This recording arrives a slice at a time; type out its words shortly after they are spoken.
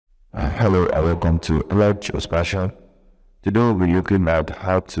Hello and welcome to Alert Geospatial. Today we'll be looking at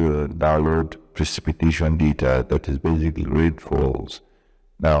how to download precipitation data, that is basically rainfalls.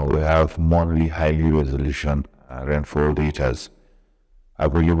 Now we have monthly highly resolution rainfall data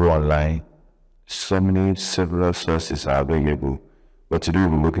available online. Several sources are available, but today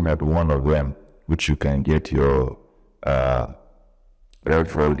we're looking at one of them, which you can get your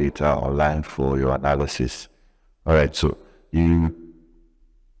rainfall data online for your analysis. Alright, so you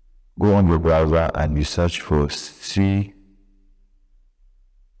go on your browser and you search for CRU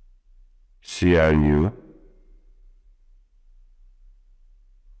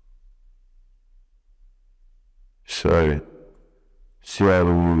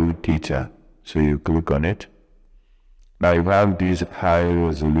data. So you click on it. Now you have this high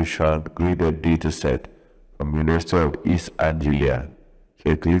resolution graded data set from University of East Anglia.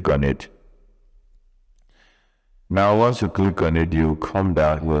 So you click on it. Now once you click on it, you come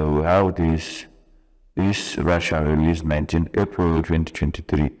down where we have this Russia released 19 April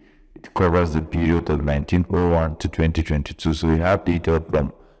 2023. It covers the period of 1901 to 2022. So we have data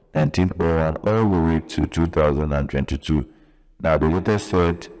from 1901 all the way to 2022. Now the latest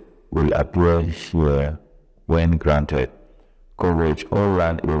set will appear here when granted. Coverage all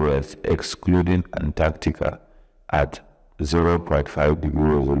land areas excluding Antarctica at 0.5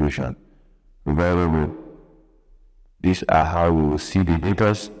 degree resolution. Available. These are how we will see the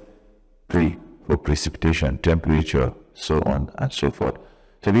data for precipitation, temperature, so on and so forth.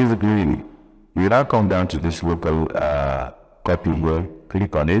 So basically, you now come down to this local copy here,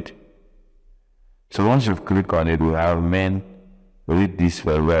 click on it. So once you click on it, we have read this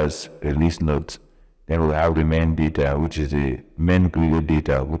as release notes. Then we have the main data, which is the main graded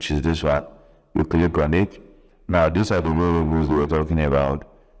data, which is this one. You click on it. Now these are the variables we're talking about.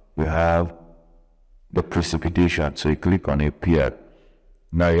 We have the precipitation, so you click on it here.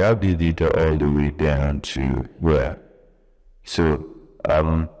 Now you have the data all the way down to where. So I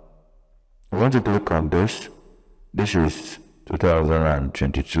want to click on this. This is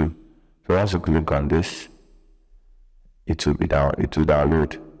 2022. So once you click on this, it will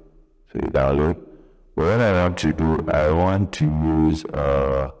download. So you download. But what I want to do, I want to use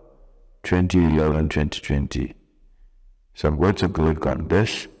 2011, 2020. So I'm going to click on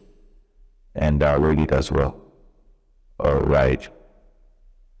this and download it as well. Alright.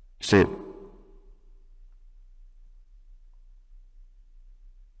 Save.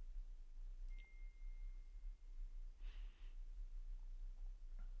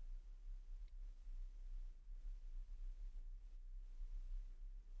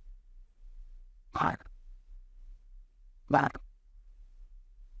 Back.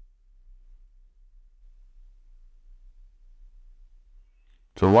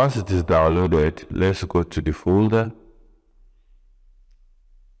 So once it is downloaded, let's go to the folder.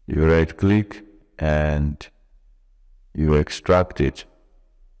 You right click and you extract it.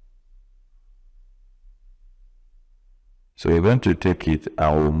 So we're going to take it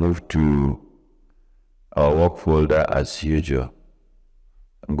and we'll move to our work folder as usual.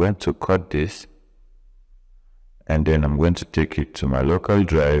 I'm going to cut this and then I'm going to take it to my local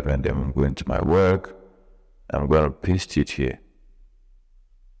drive and then I'm going to my work. I'm going to paste it here.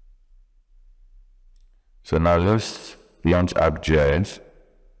 So now let's launch ArcGIS.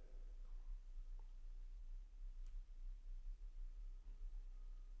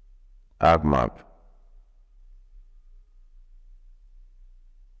 ArcMap.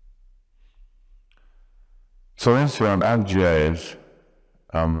 So once you're on ArcGIS,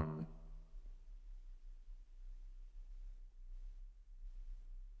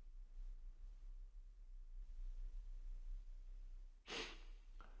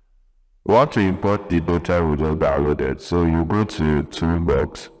 we want to import the data we just downloaded. So you go to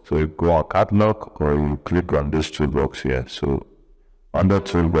Toolbox. So you go on Catalog or you click on this Toolbox here. So under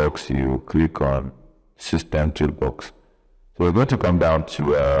Toolbox, you click on System Toolbox. So we're going to come down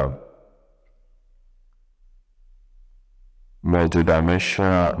to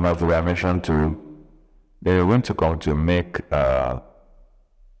multi-dimension tool. Then you're going to come to make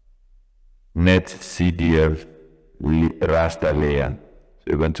NETCDF raster layer. So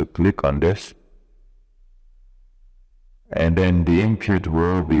you're going to click on this. And then the input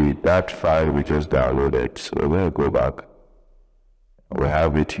will be that file we just downloaded. So we're going to go back. We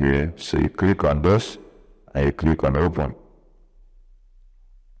have it here. So you click on this and you click on open.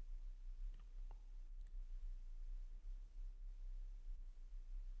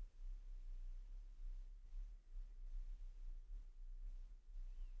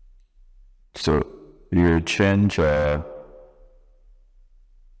 So you change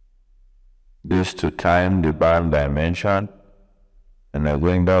this to time the band dimension, and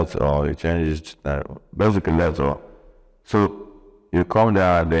going down, or it changes basically that's all. So you come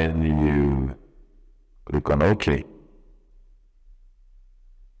down, then you click on OK.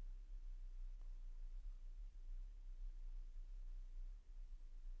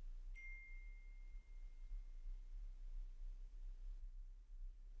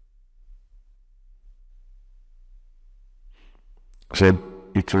 So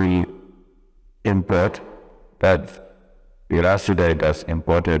it will import that the raster that it has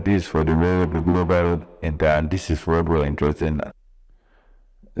imported this for the global and this is for everyone interesting.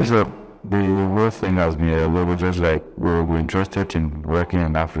 So the worst thing has been a little just like we're interested in working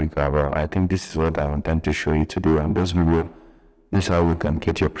in Africa, but I think this is what I intend to show you today. And this video, this is how we can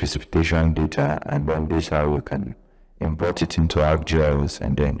get your precipitation data, and then this is how we can import it into ArcGIS,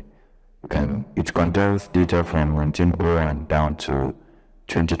 and then it contains data from 1901 down to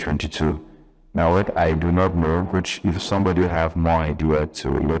 2022. Now what I do not know, which if somebody have more idea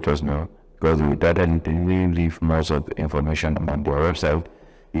to let us know, because we didn't leave most of the information on their website,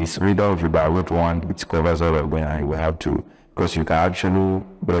 is read out about route one, which covers all of when I will have to, because you can actually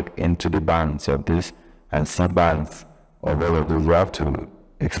break into the bands of this and see bands of all of those. You have to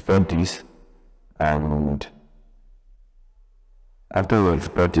export this, and after you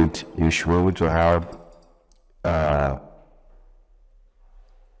export it, you should be able to have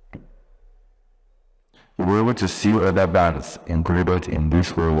you will be able to see other bands included in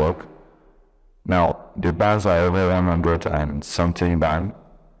this framework. Now, the bands are over 100 and something band.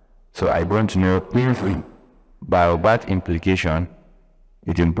 So I want to know if by that implication,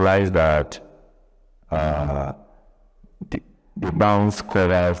 it implies that the bounds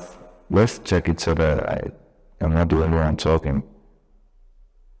covers. Let's check it so that I'm not the only one talking.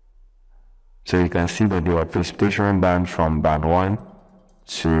 So you can see that there are precipitation bands from band 1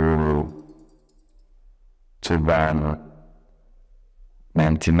 to band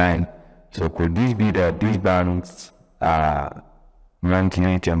 99. So could this be that these bands are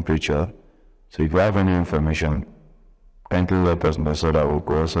 99 temperature? So if you have any information, kindly let us know so that we'll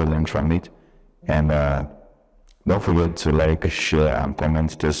go also learn from it. And don't forget to like, share, and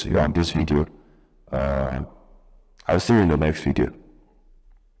comment this on this video. I'll see you in the next video.